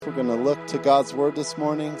We're going to look to God's Word this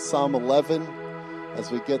morning, Psalm 11,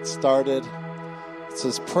 as we get started. It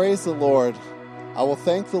says, "Praise the Lord. I will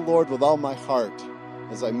thank the Lord with all my heart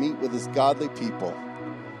as I meet with His godly people.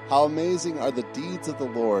 How amazing are the deeds of the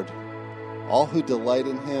Lord. All who delight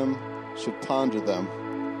in Him should ponder them.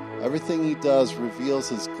 Everything He does reveals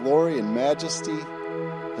His glory and majesty.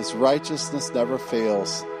 His righteousness never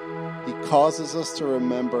fails. He causes us to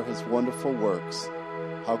remember His wonderful works.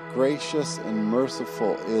 How gracious and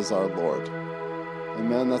merciful is our Lord."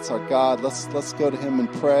 Amen. That's our God. Let's go to Him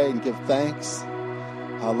and pray and give thanks.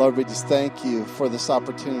 Lord, we just thank You for this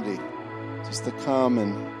opportunity just to come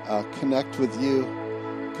and connect with You,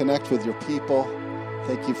 connect with Your people.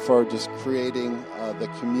 Thank You for just creating the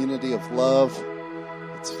community of love.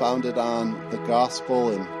 It's founded on the gospel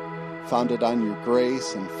and founded on Your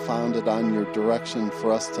grace and founded on Your direction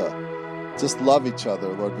for us to just love each other.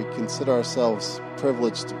 Lord, we consider ourselves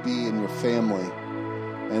privileged to be in Your family,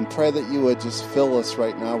 and pray that You would just fill us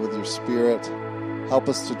right now with Your Spirit. Help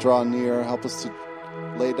us to draw near. Help us to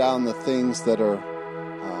lay down the things that are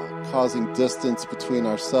causing distance between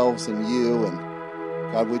ourselves and You. And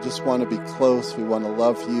God, we just want to be close. We want to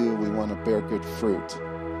love You. We want to bear good fruit.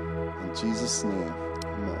 In Jesus' name,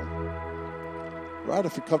 amen. All right,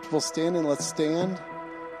 if you're comfortable standing, let's stand.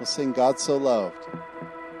 We'll sing "God So Loved."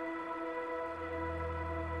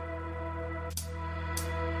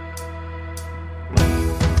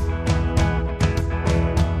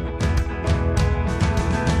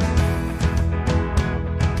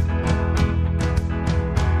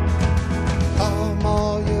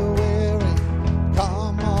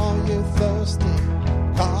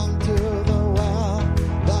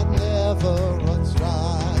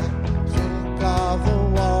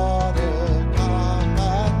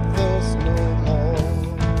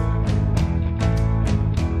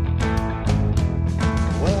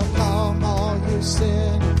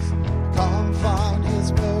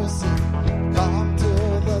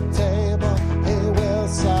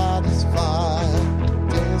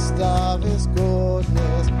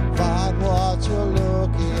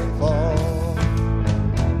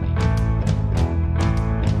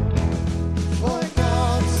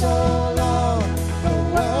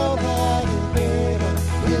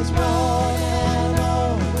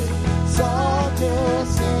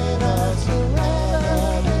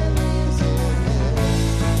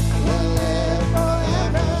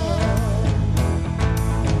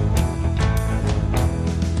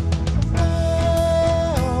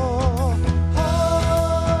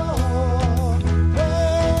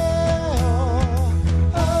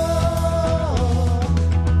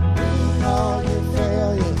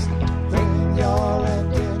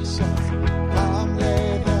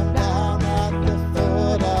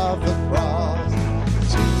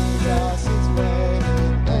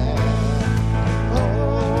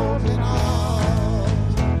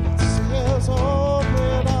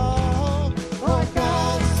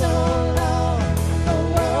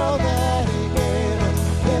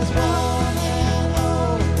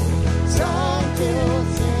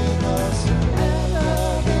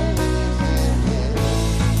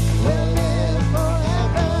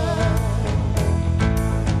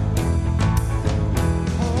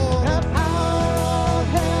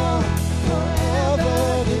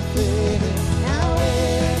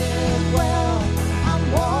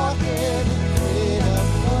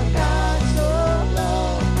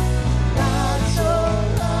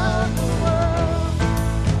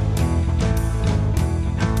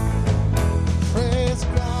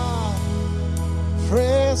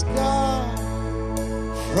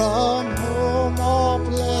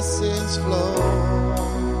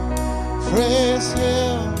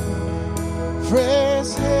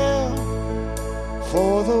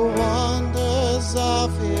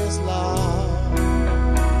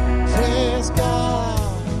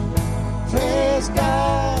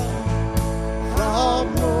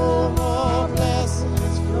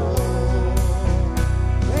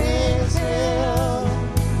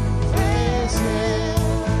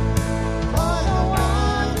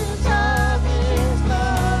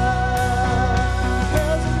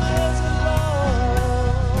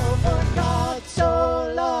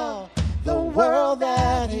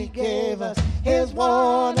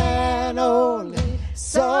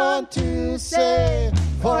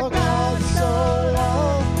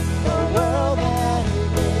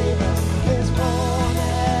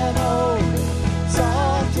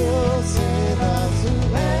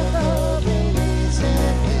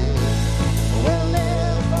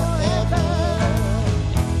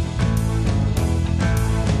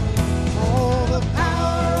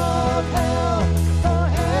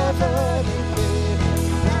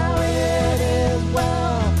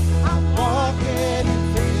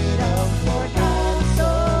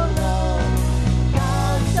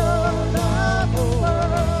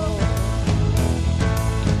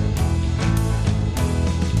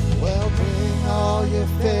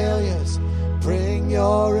 desires. Bring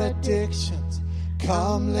your addictions.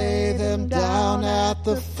 Come lay them down at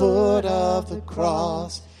the foot of the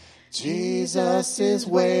cross. Jesus is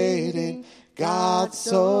waiting. God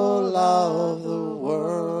so loved the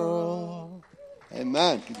world.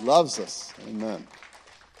 Amen. He loves us. Amen.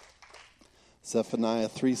 Zephaniah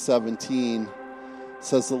 3:17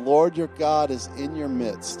 says, the Lord your God is in your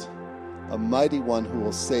midst, a mighty one who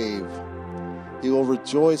will save. He will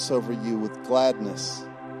rejoice over you with gladness.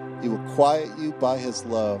 He will quiet you by his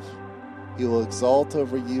love. He will exalt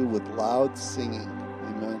over you with loud singing.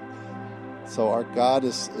 Amen. So our God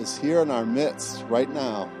is here in our midst right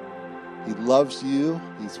now. He loves you.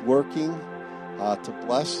 He's working to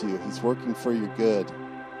bless you. He's working for your good.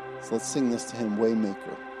 So let's sing this to him,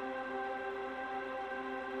 Waymaker.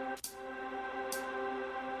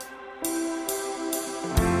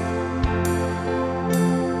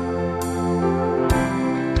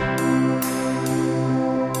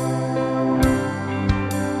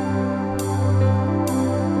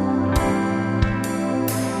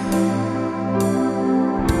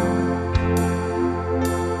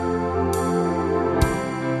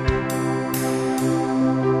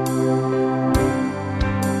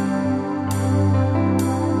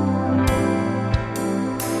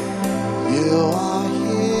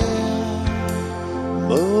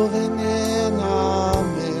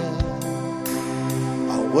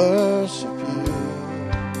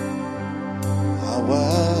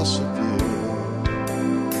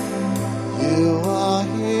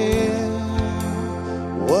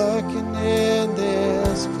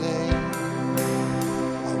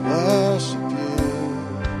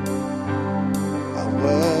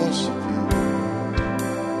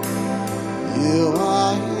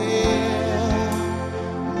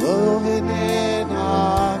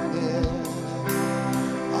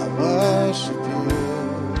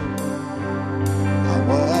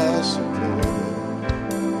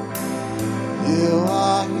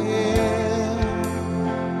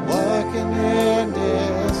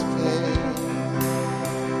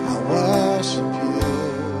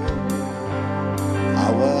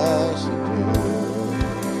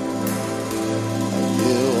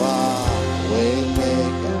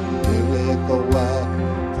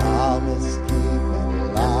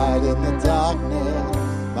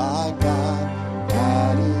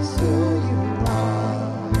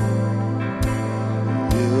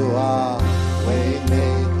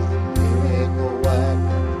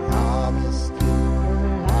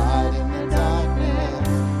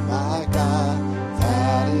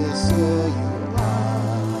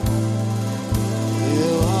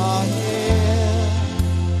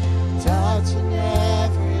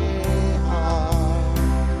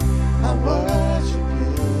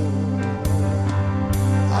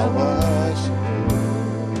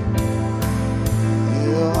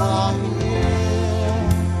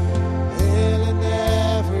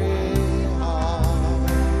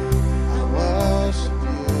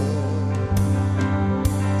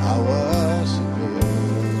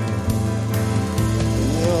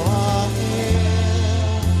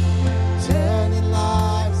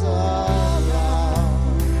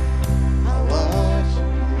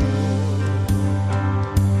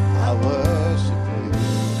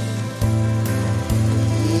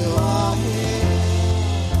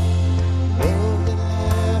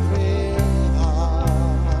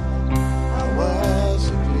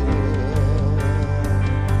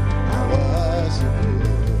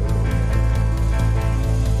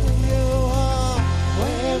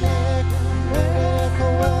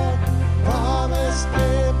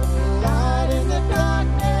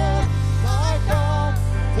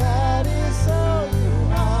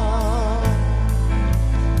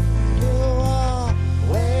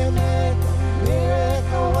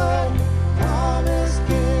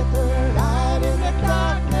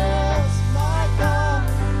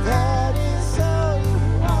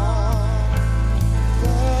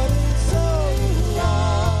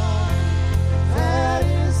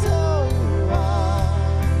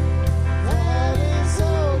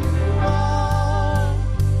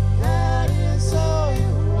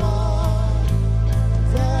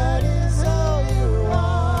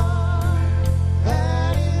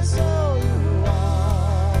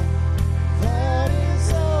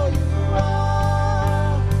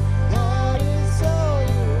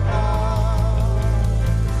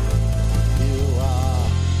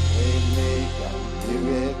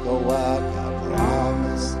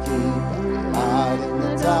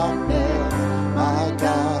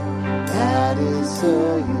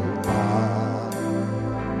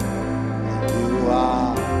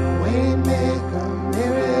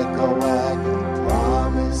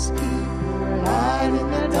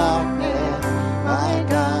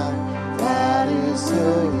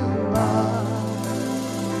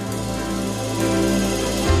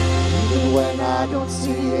 I don't see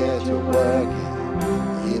it, you're working.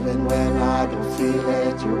 Even when I don't feel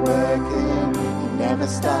it, you're working. You never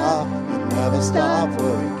stop working. You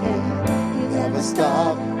never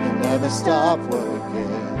stop working.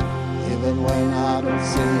 Even when I don't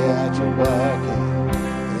see it, you're working.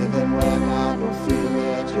 Even when I don't feel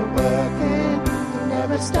it, you're working. You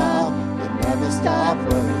never stop working.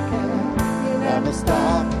 You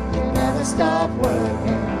never stop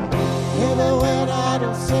working. Even when I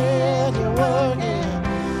don't see it, you're working.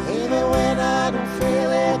 Even when I don't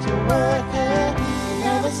feel it, you're working. You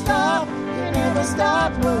never stop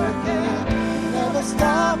working. You never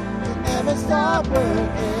stop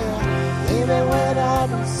working. Even when I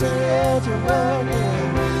don't see it, you're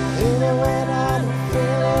working. Even when I don't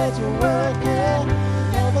feel it, you're working. You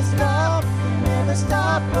never stop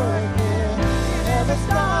working. You never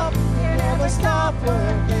stop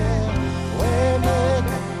working.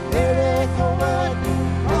 Waymaker, miracle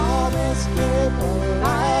working, promise keeper,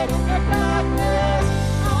 light in the darkness.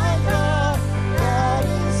 My God, that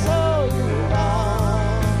is who you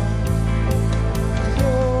are.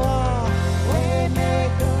 You are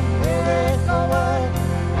waymaker, miracle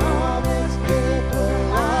working, promise keeper,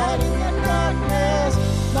 light in the darkness.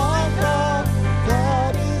 My God,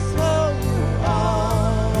 that is who you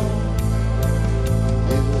are.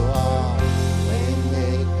 You are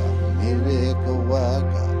waymaker, miracle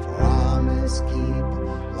worker, promise keeper,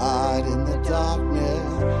 light in the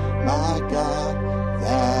darkness. My God,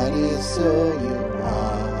 that is who you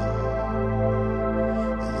are.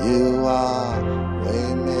 You are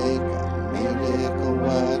waymaker, miracle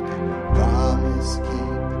worker, promise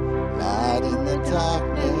keeper, light in the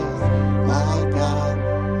darkness. My God,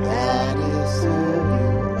 that is who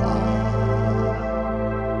you are.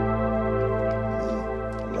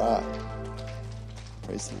 All right.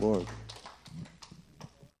 Praise the Lord.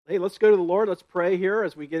 Hey, let's go to the Lord. Let's pray here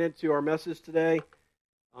as we get into our message today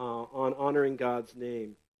on honoring God's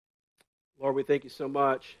name. Lord, we thank you so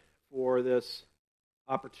much for this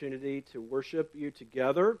opportunity to worship you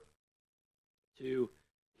together, to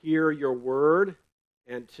hear your word,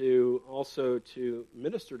 and to also to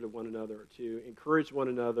minister to one another, to encourage one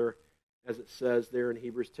another, as it says there in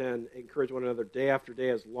Hebrews 10, encourage one another day after day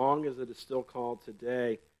as long as it is still called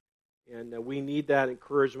today. And we need that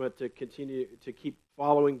encouragement to continue to keep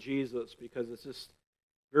following Jesus, because it's just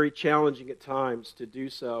very challenging at times to do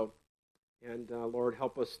so. And Lord,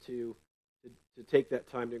 help us to take that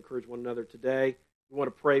time to encourage one another today. We want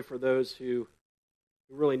to pray for those who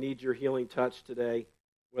really need your healing touch today,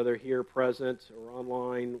 whether here present or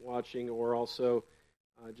online watching, or also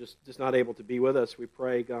just not able to be with us. We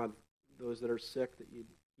pray, God, those that are sick, that you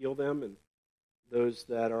heal them, and those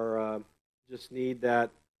that are just need that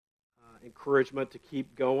encouragement to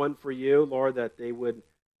keep going for you, Lord, that they would,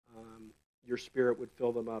 your Spirit would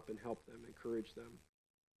fill them up and help them, encourage them.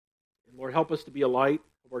 And Lord, help us to be a light,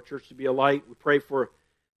 help our church to be a light. We pray for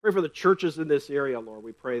the churches in this area, Lord.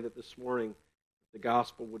 We pray that this morning the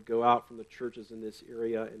gospel would go out from the churches in this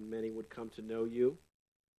area and many would come to know you.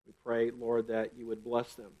 We pray, Lord, that you would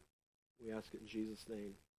bless them. We ask it in Jesus'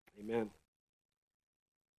 name. Amen.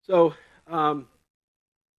 So,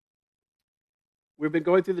 we've been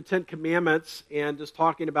going through the Ten Commandments and just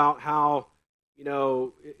talking about how,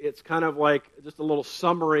 it's kind of like just a little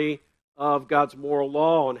summary of God's moral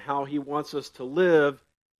law and how he wants us to live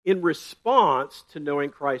in response to knowing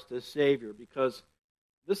Christ as Savior. Because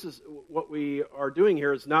this is what we are doing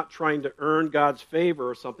here, is not trying to earn God's favor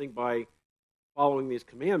or something by following these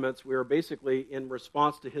commandments. We are basically in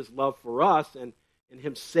response to his love for us and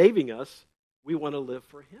him saving us. We want to live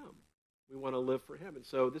for him. We want to live for him. And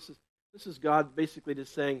so this is God basically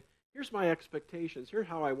just saying, here's my expectations. Here's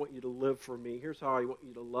how I want you to live for me. Here's how I want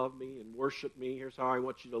you to love me and worship me. Here's how I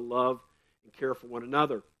want you to love and care for one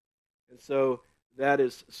another. And so that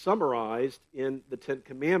is summarized in the Ten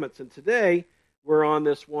Commandments. And today we're on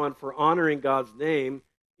this one for honoring God's name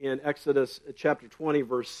in Exodus chapter 20,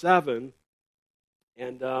 verse 7.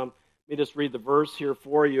 And let me just read the verse here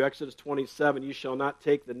for you. Exodus 27, you shall not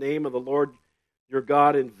take the name of the Lord your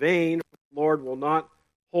God in vain. The Lord will not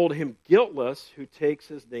hold him guiltless who takes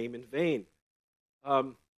his name in vain.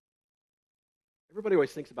 Everybody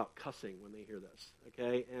always thinks about cussing when they hear this,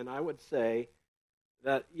 okay? And I would say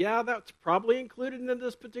that, yeah, that's probably included in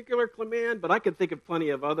this particular command, but I could think of plenty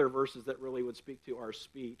of other verses that really would speak to our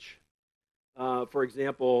speech. For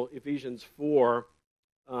example, Ephesians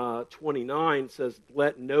 4:29 says,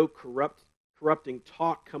 let no corrupting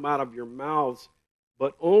talk come out of your mouths,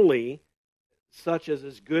 but only such as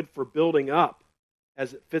is good for building up,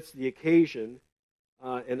 as it fits the occasion.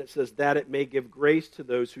 And it says that it may give grace to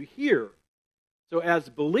those who hear. So as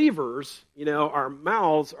believers, our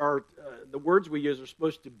mouths are, the words we use are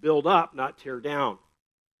supposed to build up, not tear down.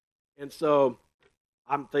 And so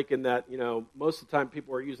I'm thinking that, most of the time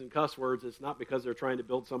people are using cuss words, it's not because they're trying to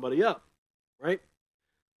build somebody up, right?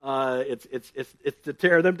 It's to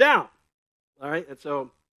tear them down, all right? And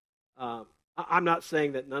so I'm not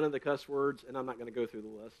saying that none of the cuss words, and I'm not going to go through the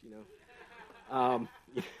list,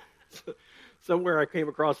 Somewhere I came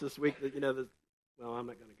across this week that, well, I'm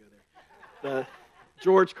not going to go there.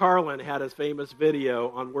 George Carlin had his famous video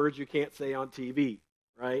on words you can't say on TV,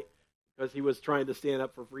 right? Because he was trying to stand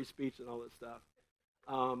up for free speech and all this stuff.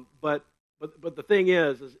 But the thing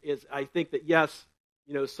is I think that, yes,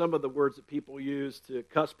 some of the words that people use to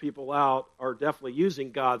cuss people out are definitely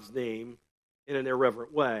using God's name in an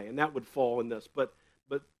irreverent way, and that would fall in this. But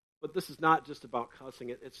this is not just about cussing.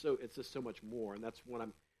 It's just so much more, and that's what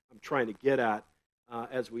I'm trying to get at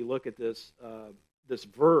as we look at this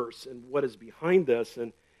verse and what is behind this,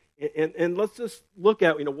 and let's just look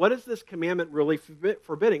at what is this commandment really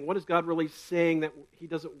forbidding? What is God really saying that He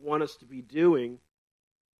doesn't want us to be doing?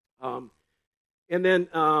 And then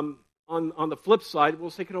on the flip side,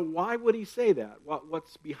 we'll say, why would He say that?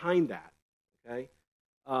 What's behind that? Okay,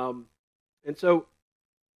 and so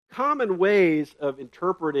common ways of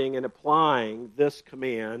interpreting and applying this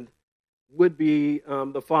command would be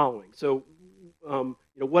the following. So,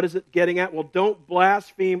 what is it getting at? Well, don't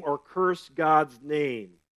blaspheme or curse God's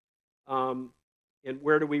name. And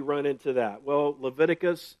where do we run into that? Well,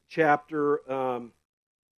 Leviticus chapter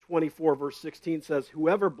 24, verse 16 says,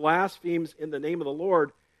 "Whoever blasphemes in the name of the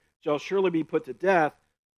Lord shall surely be put to death.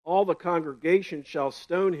 All the congregation shall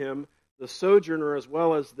stone him, the sojourner as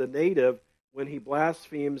well as the native, when he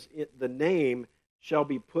blasphemes the name, shall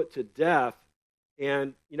be put to death."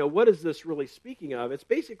 And, what is this really speaking of? It's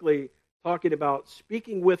basically talking about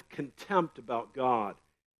speaking with contempt about God.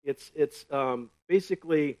 It's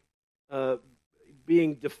basically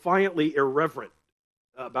being defiantly irreverent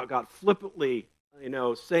about God, flippantly,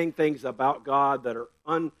 saying things about God that are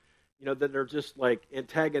that are just like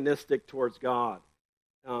antagonistic towards God,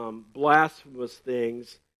 blasphemous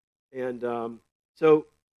things, and so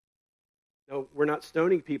we're not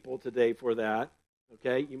stoning people today for that.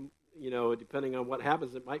 Okay, depending on what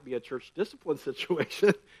happens, it might be a church discipline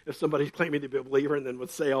situation if somebody's claiming to be a believer and then would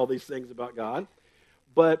say all these things about God.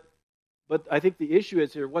 But I think the issue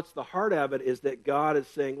is here, what's the heart of it, is that God is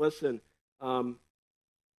saying, listen,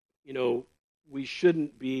 we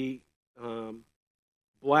shouldn't be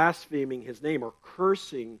blaspheming His name or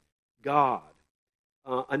cursing God.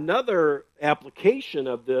 Another application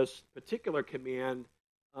of this particular command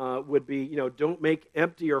would be, don't make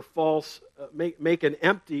empty or false, make an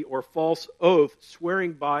empty or false oath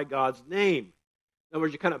swearing by God's name. In other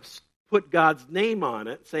words, you kind of put God's name on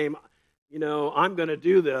it, saying, I'm going to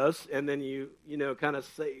do this, and then you kind of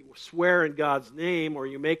swear in God's name, or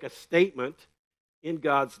you make a statement in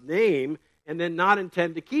God's name, and then not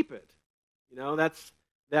intend to keep it.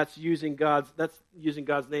 That's using God's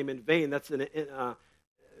name in vain.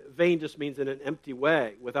 Vain just means in an empty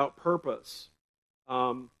way, without purpose.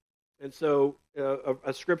 And so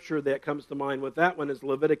a scripture that comes to mind with that one is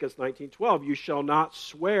Leviticus 19:12. "You shall not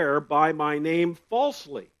swear by my name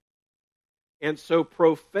falsely, and so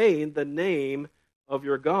profane the name of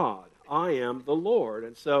your God. I am the Lord."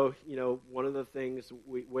 And so, one of the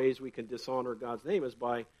ways we can dishonor God's name is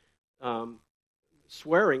by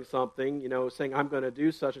swearing something, saying, I'm going to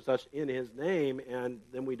do such and such in His name, and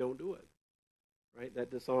then we don't do it. Right? That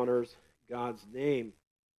dishonors God's name.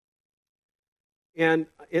 And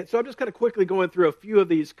so I'm just kind of quickly going through a few of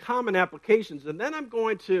these common applications, and then I'm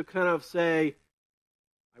going to kind of say,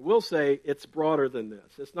 I will say it's broader than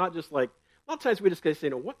this. It's not just like, a lot of times we just say,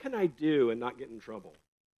 what can I do and not get in trouble?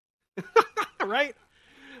 Right?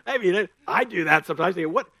 I mean, I do that sometimes.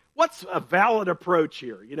 What's a valid approach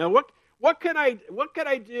here? What can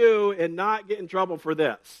I do and not get in trouble for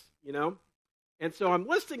this? And so I'm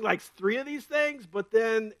listing like 3 of these things, but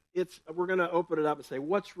then we're going to open it up and say,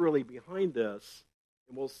 what's really behind this?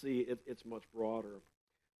 And we'll see it's much broader.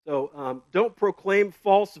 So don't proclaim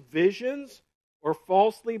false visions or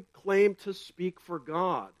falsely claim to speak for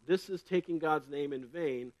God. This is taking God's name in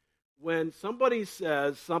vain. When somebody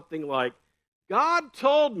says something like, God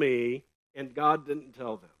told me, and God didn't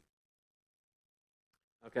tell them.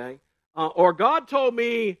 Okay? Or God told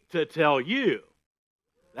me to tell you.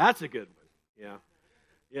 That's a good one.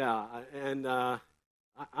 Yeah, and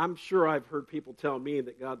I'm sure I've heard people tell me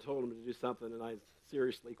that God told them to do something, and I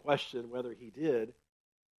seriously question whether He did.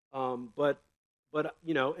 But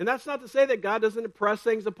and that's not to say that God doesn't impress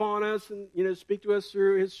things upon us and speak to us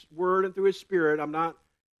through His Word and through His Spirit. I'm not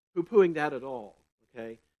poo-pooing that at all.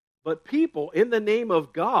 Okay, But people, in the name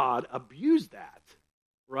of God, abuse that,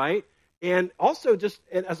 right? And also just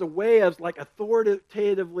as a way of like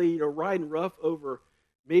authoritatively riding rough over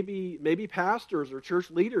maybe pastors or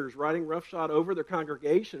church leaders riding roughshod over their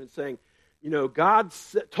congregation and saying, God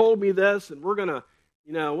told me this, and we're going to,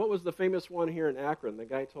 what was the famous one here in Akron? The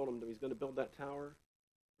guy told him that he's going to build that tower.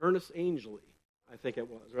 Ernest Angley, I think it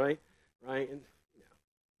was, right? And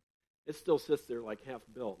it still sits there like half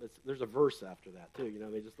built. There's a verse after that too.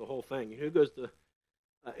 They just the whole thing. Who goes to?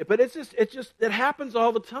 But it happens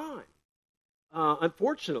all the time,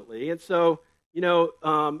 unfortunately. And so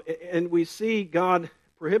and we see God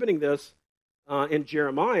prohibiting this in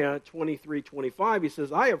Jeremiah 23:25. He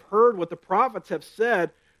says, "I have heard what the prophets have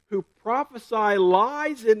said, who prophesy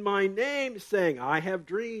lies in my name, saying, I have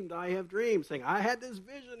dreamed, saying, I had this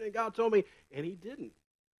vision and God told me," and he didn't.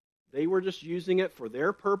 They were just using it for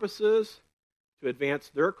their purposes, to advance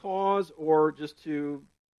their cause, or just to,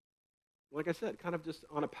 like I said, kind of just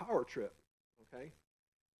on a power trip. Okay?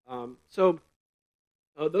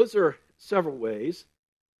 Those are several ways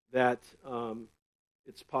that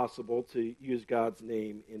it's possible to use God's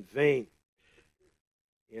name in vain.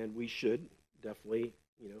 And we should definitely,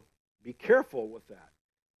 be careful with that.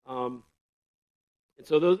 And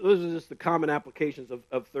so those are just the common applications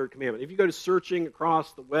of Third Commandment. If you go to searching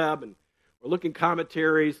across the web or looking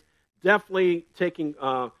commentaries, definitely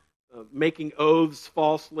making oaths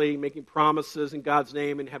falsely, making promises in God's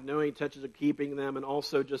name and have no intentions of keeping them, and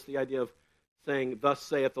also just the idea of saying, "Thus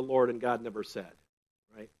saith the Lord," and God never said.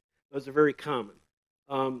 Right? Those are very common.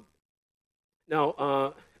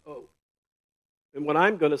 And what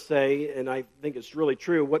I'm going to say, and I think it's really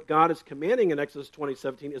true, what God is commanding in Exodus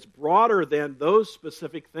 20:17 is broader than those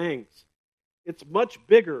specific things. It's much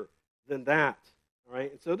bigger than that. All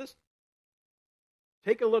right? And so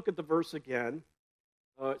take a look at the verse again.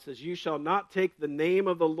 It says, "You shall not take the name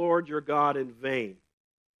of the Lord your God in vain."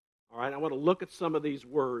 All right? I want to look at some of these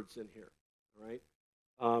words in here. All right?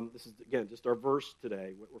 This is, again, just our verse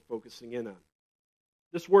today, what we're focusing in on.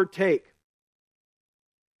 This word "take."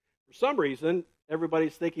 For some reason,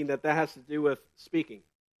 everybody's thinking that has to do with speaking.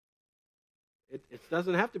 It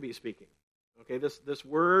doesn't have to be speaking. Okay, this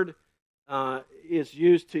word is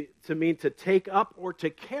used to mean to take up or to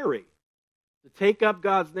carry. To take up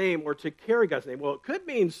God's name or to carry God's name. Well, it could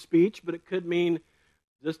mean speech, but it could mean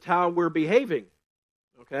just how we're behaving.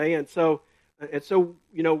 Okay, and so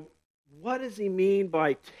what does he mean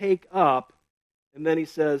by take up? And then he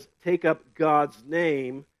says, take up God's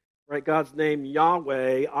name. Right, God's name,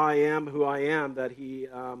 Yahweh, I am who I am, that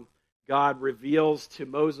God reveals to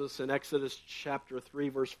Moses in Exodus chapter 3,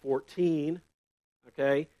 verse 14.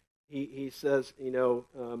 Okay, he says,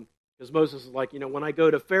 because Moses is like, when I go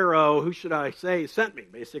to Pharaoh, who should I say sent me?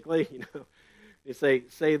 Basically, you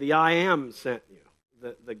say the I am sent you,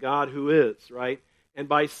 the God who is, right? And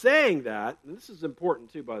by saying that, and this is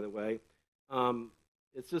important too, by the way,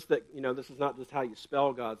 it's just that this is not just how you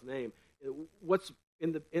spell God's name. What's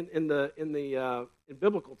in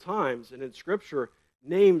biblical times and in Scripture,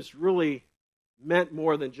 names really meant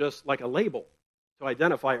more than just like a label to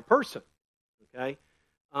identify a person. Okay,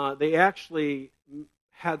 they actually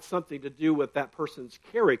had something to do with that person's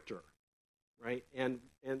character, right, and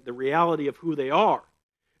the reality of who they are.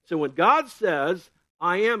 So when God says,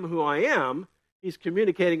 "I am who I am," He's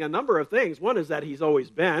communicating a number of things. One is that He's always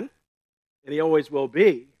been, and He always will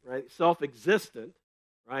be, right, self-existent.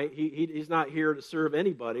 Right, he's not here to serve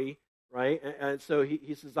anybody, right? And so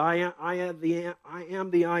he says, I am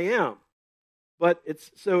the I am. But it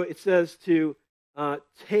says to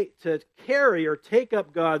carry or take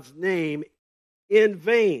up God's name in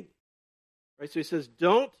vain, right? So he says,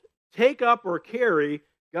 don't take up or carry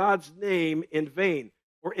God's name in vain,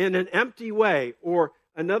 or in an empty way, or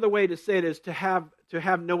another way to say it is to have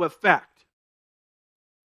no effect.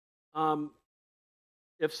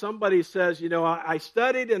 If somebody says, I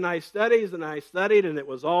studied and I studied and I studied and it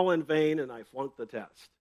was all in vain and I flunked the test.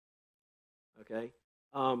 Okay?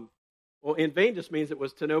 Well, in vain just means it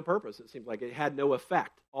was to no purpose. It seems like it had no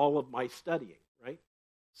effect, all of my studying, right?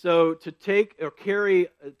 So to take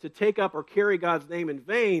up or carry God's name in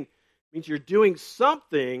vain means you're doing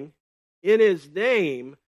something in His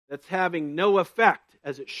name that's having no effect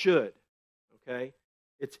as it should. Okay?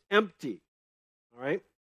 It's empty. All right?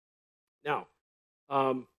 Now,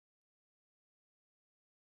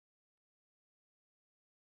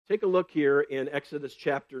 take a look here in Exodus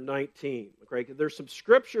chapter 19. Okay? There's some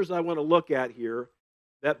scriptures I want to look at here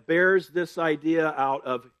that bears this idea out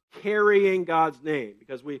of carrying God's name,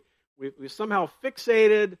 because we somehow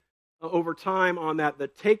fixated over time on that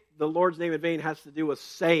take the Lord's name in vain has to do with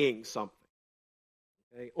saying something.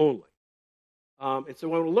 Okay? Only. And so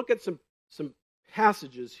when we look at some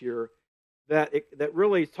passages here that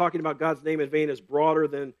really is talking about God's name in vain is broader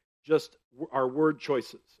than just our word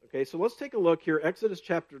choices. Okay, so let's take a look here. Exodus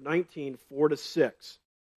chapter 19, 4-6.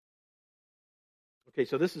 Okay,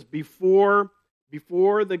 so this is before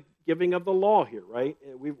the giving of the law here, right?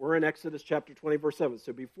 We're in Exodus chapter 20, verse 7.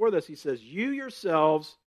 So before this, he says, you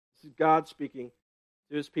yourselves, this is God speaking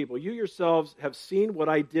to his people, you yourselves have seen what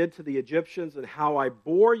I did to the Egyptians and how I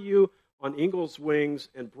bore you on eagle's wings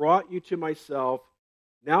and brought you to myself.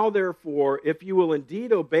 Now, therefore, if you will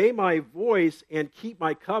indeed obey my voice and keep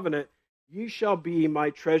my covenant, you shall be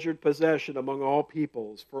my treasured possession among all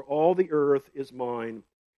peoples, for all the earth is mine.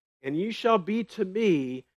 And you shall be to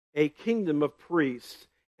me a kingdom of priests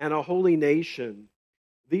and a holy nation.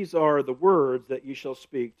 These are the words that you shall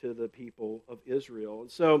speak to the people of Israel.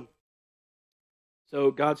 And so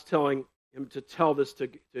God's telling him to tell this to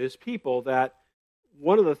his people, that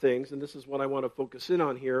one of the things, and this is what I want to focus in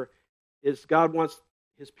on here, is God wants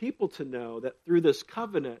his people to know that through this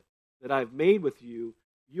covenant that I've made with you,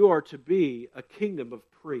 you are to be a kingdom of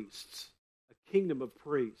priests. A kingdom of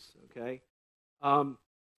priests, okay?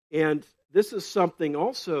 And this is something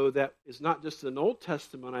also that is not just an Old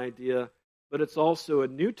Testament idea, but it's also a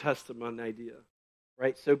New Testament idea,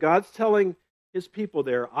 right? So God's telling his people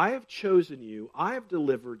there, I have chosen you, I have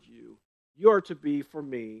delivered you. You are to be for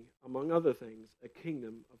me, among other things, a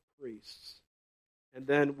kingdom of priests. And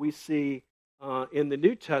then we see in the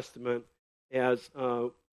New Testament, as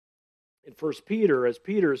in 1 Peter, as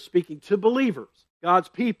Peter is speaking to believers, God's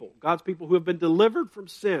people who have been delivered from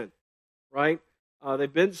sin, right?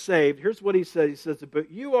 They've been saved. Here's what he says. He says,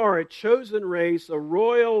 but you are a chosen race, a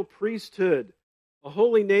royal priesthood, a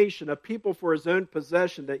holy nation, a people for his own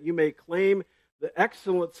possession, that you may claim the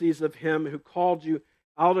excellencies of him who called you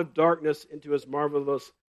out of darkness into his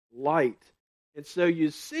marvelous light. And so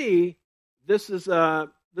you see, this is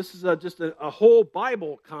just a whole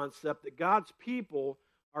Bible concept that God's people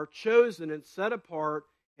are chosen and set apart,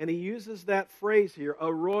 and he uses that phrase here,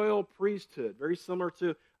 a royal priesthood, very similar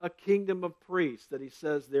to a kingdom of priests that he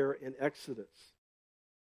says there in Exodus.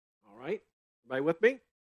 All right? Everybody with me?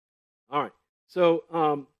 All right.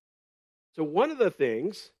 So one of the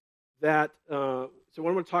things that, so what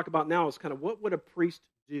I'm going to talk about now is kind of what would a priest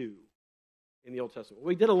do in the Old Testament? Well,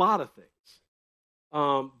 he did a lot of things.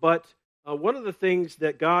 But one of the things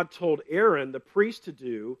that God told Aaron, the priest, to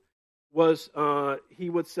do was, he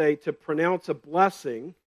would say, to pronounce a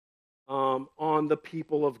blessing on the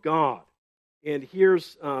people of God. And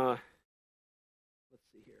here's, let's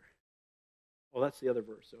see here. Well, that's the other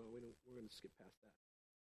verse, so we're going to skip past that.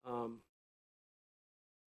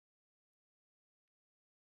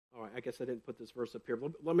 All right, I guess I didn't put this verse up here.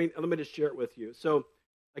 Let me just share it with you. So,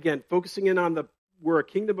 again, focusing in on we're a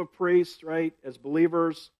kingdom of priests, right? As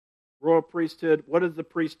believers, royal priesthood. What does the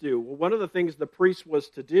priest do? Well, one of the things the priest was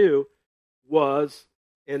to do was,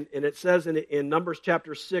 and it says in Numbers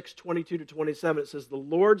chapter 6, 22-27, it says, the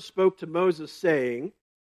Lord spoke to Moses saying,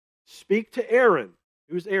 speak to Aaron.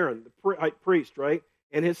 Who's Aaron? The priest, right?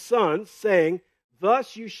 And his sons, saying,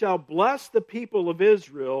 thus you shall bless the people of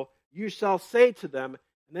Israel. You shall say to them,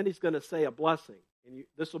 and then he's going to say a blessing. And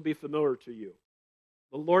this will be familiar to you.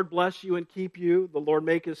 The Lord bless you and keep you. The Lord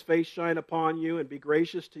make his face shine upon you and be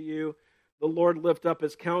gracious to you. The Lord lift up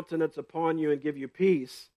his countenance upon you and give you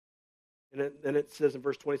peace. And then it says in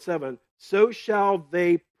verse 27, so shall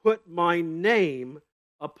they put my name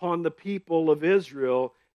upon the people of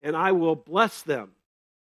Israel, and I will bless them.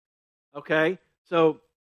 Okay? So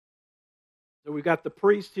we've got the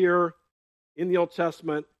priest here in the Old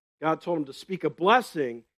Testament. God told him to speak a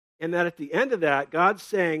blessing, and that at the end of that, God's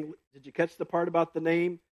saying, did you catch the part about the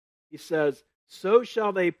name? He says, so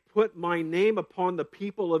shall they put my name upon the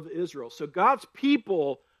people of Israel. So God's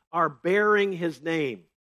people are bearing his name.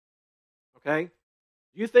 Okay?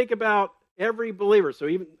 You think about every believer, so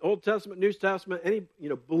even Old Testament, New Testament, any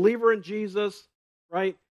believer in Jesus,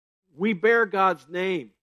 right? We bear God's name.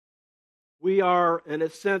 We are, in a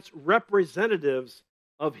sense, representatives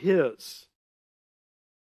of his.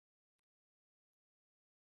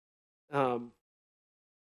 I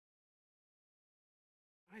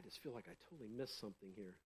just feel like I totally missed something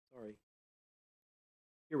here. Sorry.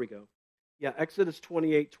 Here we go. Yeah, Exodus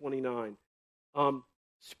 28:29.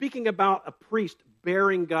 Speaking about a priest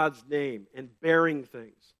bearing God's name and bearing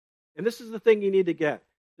things. And this is the thing you need to get.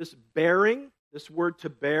 This bearing, this word to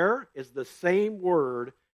bear, is the same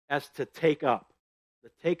word as to take up.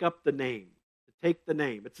 To take up the name. To take the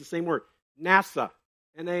name. It's the same word. NASA.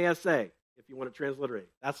 N-A-S-A. If you want to transliterate.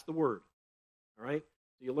 That's the word. All right?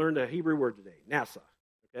 So you learned a Hebrew word today. NASA.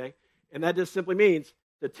 Okay? And that just simply means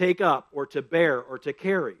to take up or to bear or to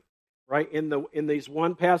carry. right? In these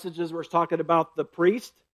one passages where it's talking about the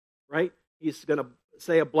priest, right? He's going to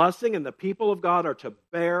say a blessing, and the people of God are to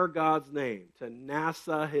bear God's name, to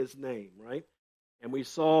nasa his name, right? And we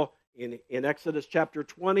saw in Exodus chapter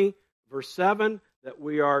 20, verse 7, that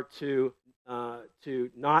we are to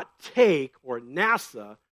not take or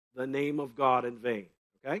nasa the name of God in vain,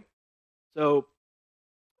 okay? So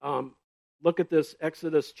look at this,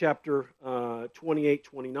 Exodus chapter 28,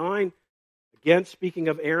 29. Again, speaking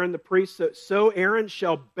of Aaron the priest, so Aaron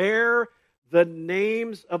shall bear the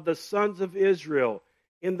names of the sons of Israel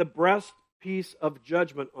in the breastpiece of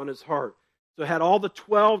judgment on his heart. So it had all the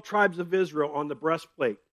 12 tribes of Israel on the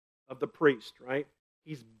breastplate of the priest, right?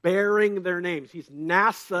 He's bearing their names. He's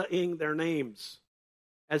nasaing their names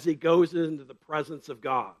as he goes into the presence of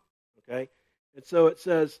God, okay? And so it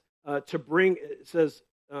says there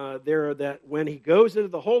that when he goes into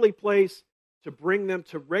the holy place, to bring them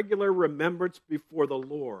to regular remembrance before the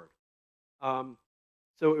Lord.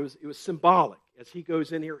 So it was symbolic. As he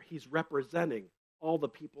goes in here, he's representing all the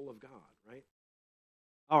people of God, right?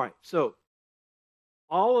 All right, so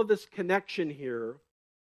all of this connection here,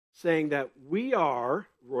 saying that we are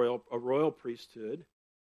a royal priesthood,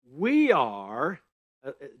 we are,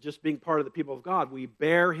 just being part of the people of God, we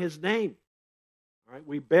bear his name, all right?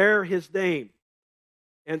 We bear his name.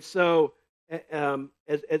 And so,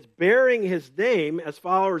 as bearing his name, as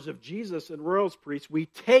followers of Jesus and royal priests, we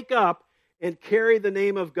take up and carry the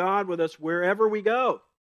name of God with us wherever we go,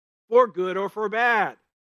 for good or for bad,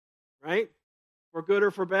 right? For good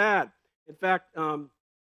or for bad. In fact,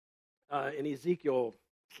 in Ezekiel,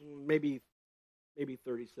 maybe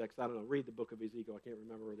 36, I don't know, read the book of Ezekiel, I can't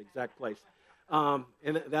remember the exact place. And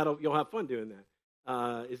you'll have fun doing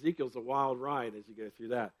that. Ezekiel's a wild ride as you go through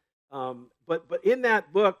that. But in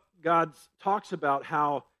that book, God talks about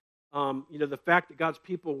how the fact that God's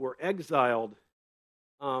people were exiled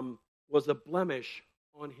was a blemish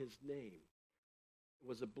on his name. It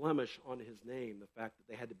was a blemish on his name, the fact that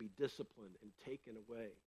they had to be disciplined and taken away.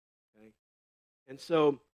 Okay? And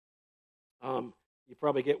so you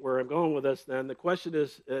probably get where I'm going with this then. The question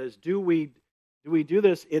is do we do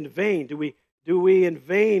this in vain? Do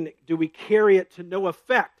we carry it to no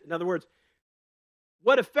effect? In other words,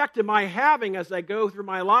 what effect am I having as I go through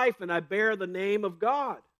my life and I bear the name of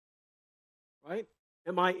God? Right?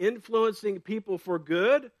 Am I influencing people for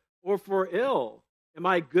good or for ill? Am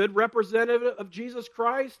I a good representative of Jesus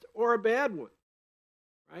Christ or a bad one?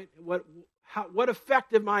 Right? What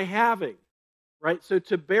effect am I having? Right? So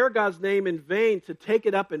to bear God's name in vain, to take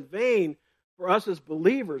it up in vain for us as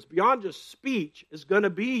believers, beyond just speech, is going to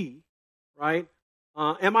be, right?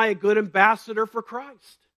 Am I a good ambassador for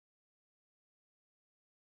Christ?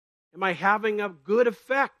 Am I having a good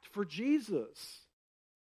effect for Jesus?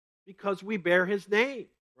 Because we bear his name,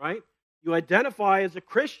 right? You identify as a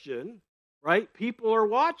Christian, right? People are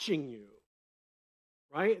watching you,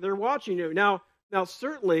 right? They're watching you. Now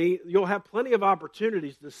certainly, you'll have plenty of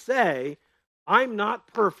opportunities to say, I'm not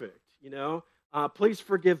perfect, please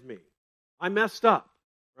forgive me. I messed up,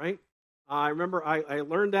 right? I remember I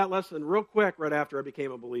learned that lesson real quick right after I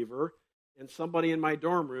became a believer. And somebody in my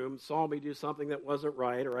dorm room saw me do something that wasn't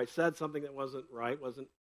right, or I said something that wasn't right,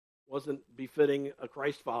 wasn't befitting a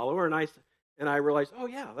Christ follower, and I realized, oh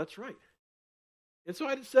yeah, that's right. And so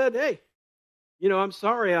I just said, hey, I'm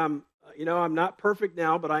sorry, I'm not perfect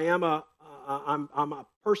now, but I am I'm a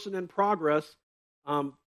person in progress.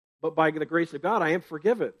 But by the grace of God, I am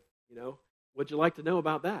forgiven. Would you like to know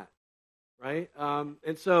about that, right?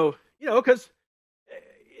 And so, because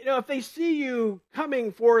if they see you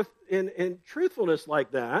coming forth in truthfulness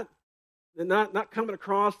like that, and not coming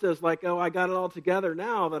across as like, oh, I got it all together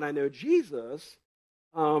now that I know Jesus,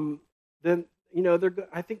 then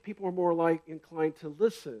I think people are more inclined to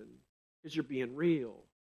listen because you're being real,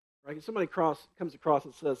 right? If somebody comes across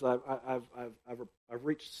and says, I've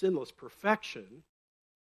reached sinless perfection,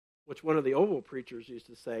 which one of the Oval preachers used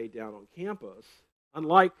to say down on campus,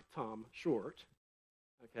 unlike Tom Short.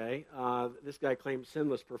 Okay, this guy claimed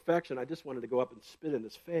sinless perfection. I just wanted to go up and spit in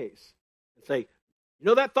his face and say,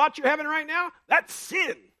 that thought you're having right now? That's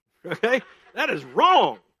sin. Okay, that is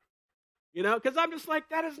wrong. Because I'm just like,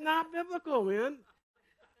 that is not biblical, man.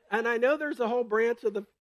 And I know there's a whole branch of the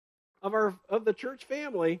church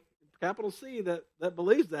family, capital C, that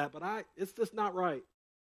believes that, but it's just not right.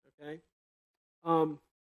 Okay.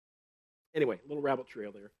 Anyway, a little rabbit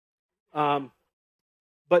trail there.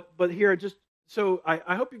 But here, just so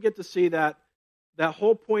I hope you get to see that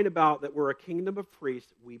whole point about that we're a kingdom of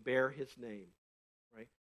priests, we bear his name, right?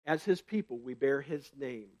 As his people, we bear his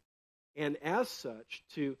name. And as such,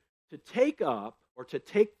 to take up or to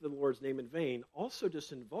take the Lord's name in vain also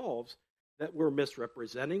just involves that we're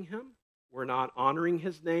misrepresenting him, we're not honoring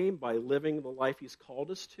his name by living the life he's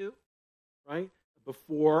called us to, right?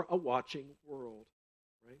 Before a watching world,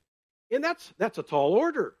 right? And that's a tall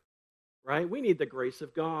order, right? We need the grace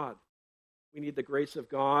of God. We need the grace of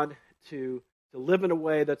God to live in a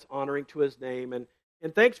way that's honoring to his name.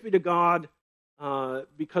 And thanks be to God,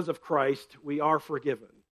 because of Christ, we are forgiven.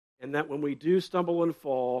 And that when we do stumble and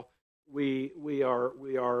fall, we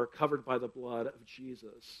are covered by the blood of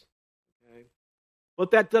Jesus. Okay?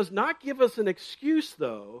 But that does not give us an excuse,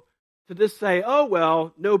 though, to just say, oh,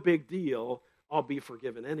 well, no big deal, I'll be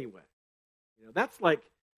forgiven anyway. You know, that's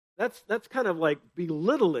kind of like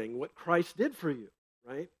belittling what Christ did for you,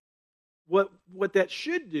 right? What that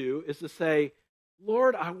should do is to say,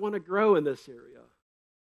 Lord, I want to grow in this area.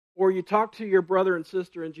 Or you talk to your brother and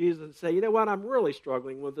sister in Jesus and say, you know what, I'm really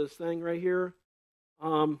struggling with this thing right here.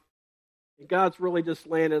 And God's really just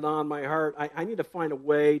laying it on my heart. I need to find a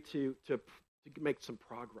way to make some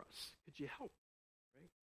progress. Could you help?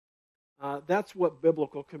 Right? That's what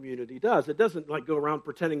biblical community does. It doesn't like go around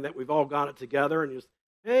pretending that we've all got it together and just,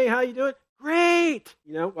 hey, how you doing? Great!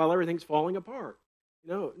 You know, while everything's falling apart.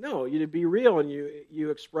 No, you be real and you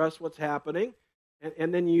express what's happening,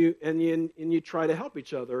 and then you try to help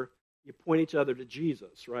each other. You point each other to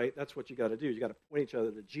Jesus, right? That's what you got to do. You got to point each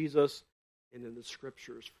other to Jesus and in the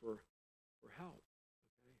Scriptures for help.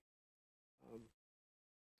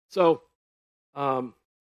 Okay?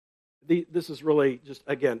 This is really just,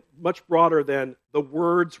 again, much broader than the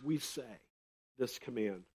words we say, this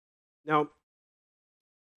command. Now,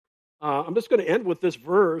 I'm just going to end with this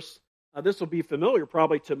verse. This will be familiar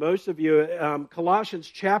probably to most of you. Colossians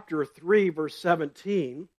chapter 3, verse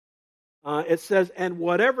 17. It says, and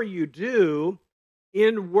whatever you do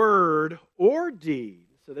in word or deed.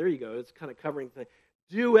 So there you go. It's kind of covering things.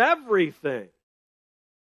 Do everything.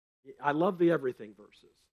 I love the everything verses.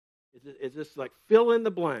 It's just like fill in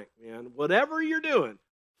the blank, man. Whatever you're doing,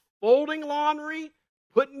 folding laundry,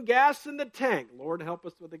 putting gas in the tank. Lord help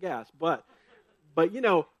us with the gas. But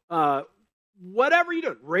whatever you're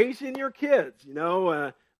doing, raising your kids,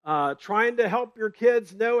 trying to help your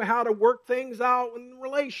kids know how to work things out in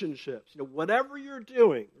relationships. Whatever you're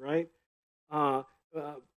doing, right?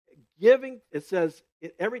 Giving, it says,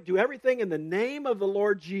 do everything in the name of the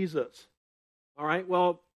Lord Jesus. All right,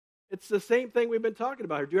 well, it's the same thing we've been talking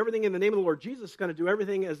about here. Do everything in the name of the Lord Jesus. Kind of do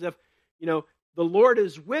everything as if, the Lord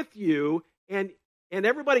is with you and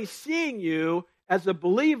everybody's seeing you as a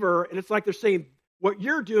believer, and it's like they're saying, what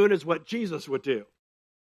you're doing is what Jesus would do.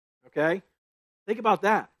 Okay? Think about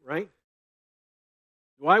that, right?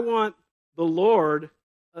 Do I want the Lord,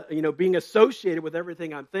 being associated with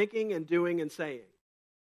everything I'm thinking and doing and saying?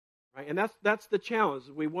 Right? And that's the challenge.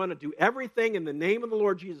 We want to do everything in the name of the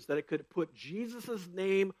Lord Jesus, that it could put Jesus'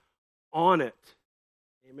 name on it.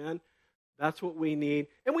 Amen? That's what we need.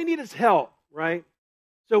 And we need his help, right?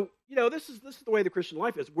 So, this is the way the Christian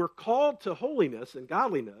life is. We're called to holiness and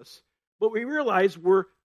godliness, but we realize we're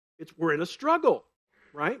in a struggle,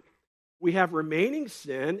 right? We have remaining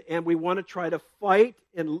sin, and we want to try to fight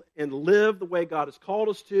and live the way God has called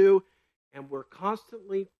us to, and we're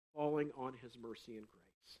constantly falling on his mercy and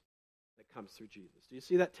grace that comes through Jesus. Do you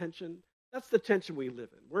see that tension? That's the tension we live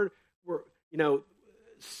in. We're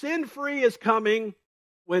sin-free is coming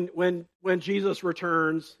when Jesus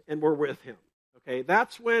returns and we're with him. Okay,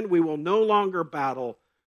 that's when we will no longer battle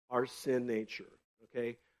our sin nature.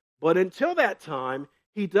 Okay, but until that time,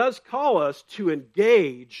 he does call us to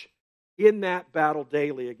engage in that battle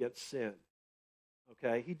daily against sin.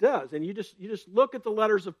 Okay, he does, and you just look at the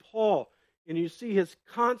letters of Paul, and you see his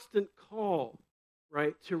constant call,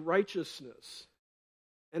 right, to righteousness,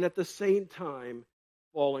 and at the same time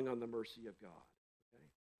falling on the mercy of God. Okay,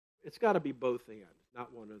 it's got to be both and,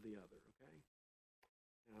 not one or the other. Okay.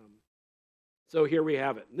 So here we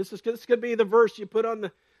have it. And this could be the verse you put on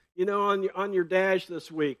the, on your dash this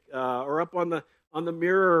week, or up on the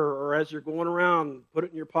mirror, or as you're going around, put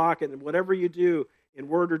it in your pocket. And whatever you do, in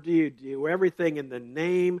word or deed, do everything in the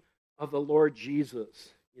name of the Lord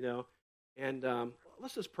Jesus. And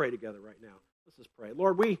let's just pray together right now. Let's just pray.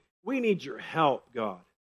 Lord, we need your help, God.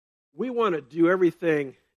 We want to do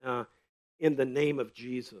everything in the name of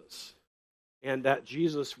Jesus, and that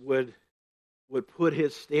Jesus would put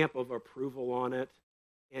his stamp of approval on it.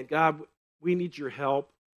 And God, we need your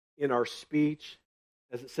help in our speech,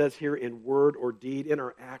 as it says here, in word or deed, in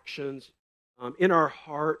our actions, in our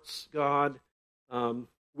hearts, God.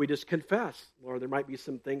 We just confess, Lord, there might be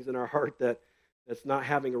some things in our heart that's not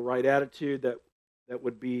having a right attitude, that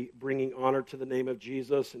would be bringing honor to the name of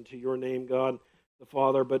Jesus and to your name, God the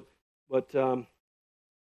Father. But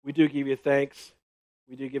we do give you thanks.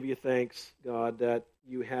 We do give you thanks, God, that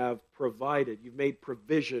you have provided. You've made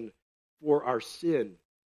provision for our sin,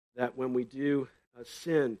 that when we do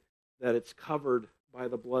sin, that it's covered by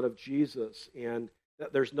the blood of Jesus, and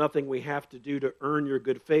that there's nothing we have to do to earn your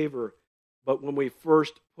good favor. But when we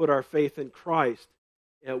first put our faith in Christ,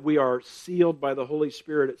 we are sealed by the Holy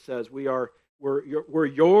Spirit, it says. We're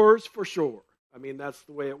yours for sure. I mean, that's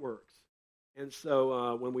the way it works. And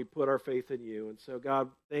so when we put our faith in you. And so, God,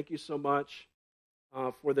 thank you so much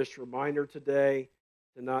for this reminder today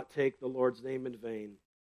to not take the Lord's name in vain.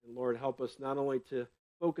 And Lord, help us not only to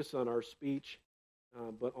focus on our speech,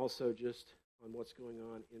 but also just on what's going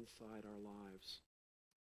on inside our lives.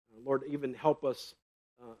 Lord, even help us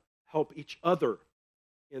help each other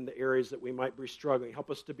in the areas that we might be struggling. Help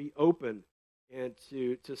us to be open and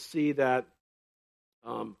to see that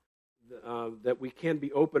that we can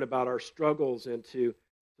be open about our struggles, and to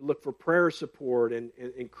look for prayer support and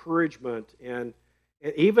encouragement, and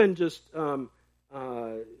even just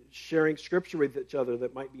sharing Scripture with each other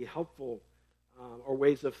that might be helpful, or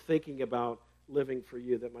ways of thinking about living for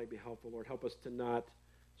you that might be helpful. Lord, help us to not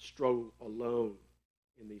struggle alone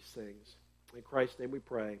in these things. In Christ's name we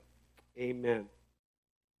pray. Amen.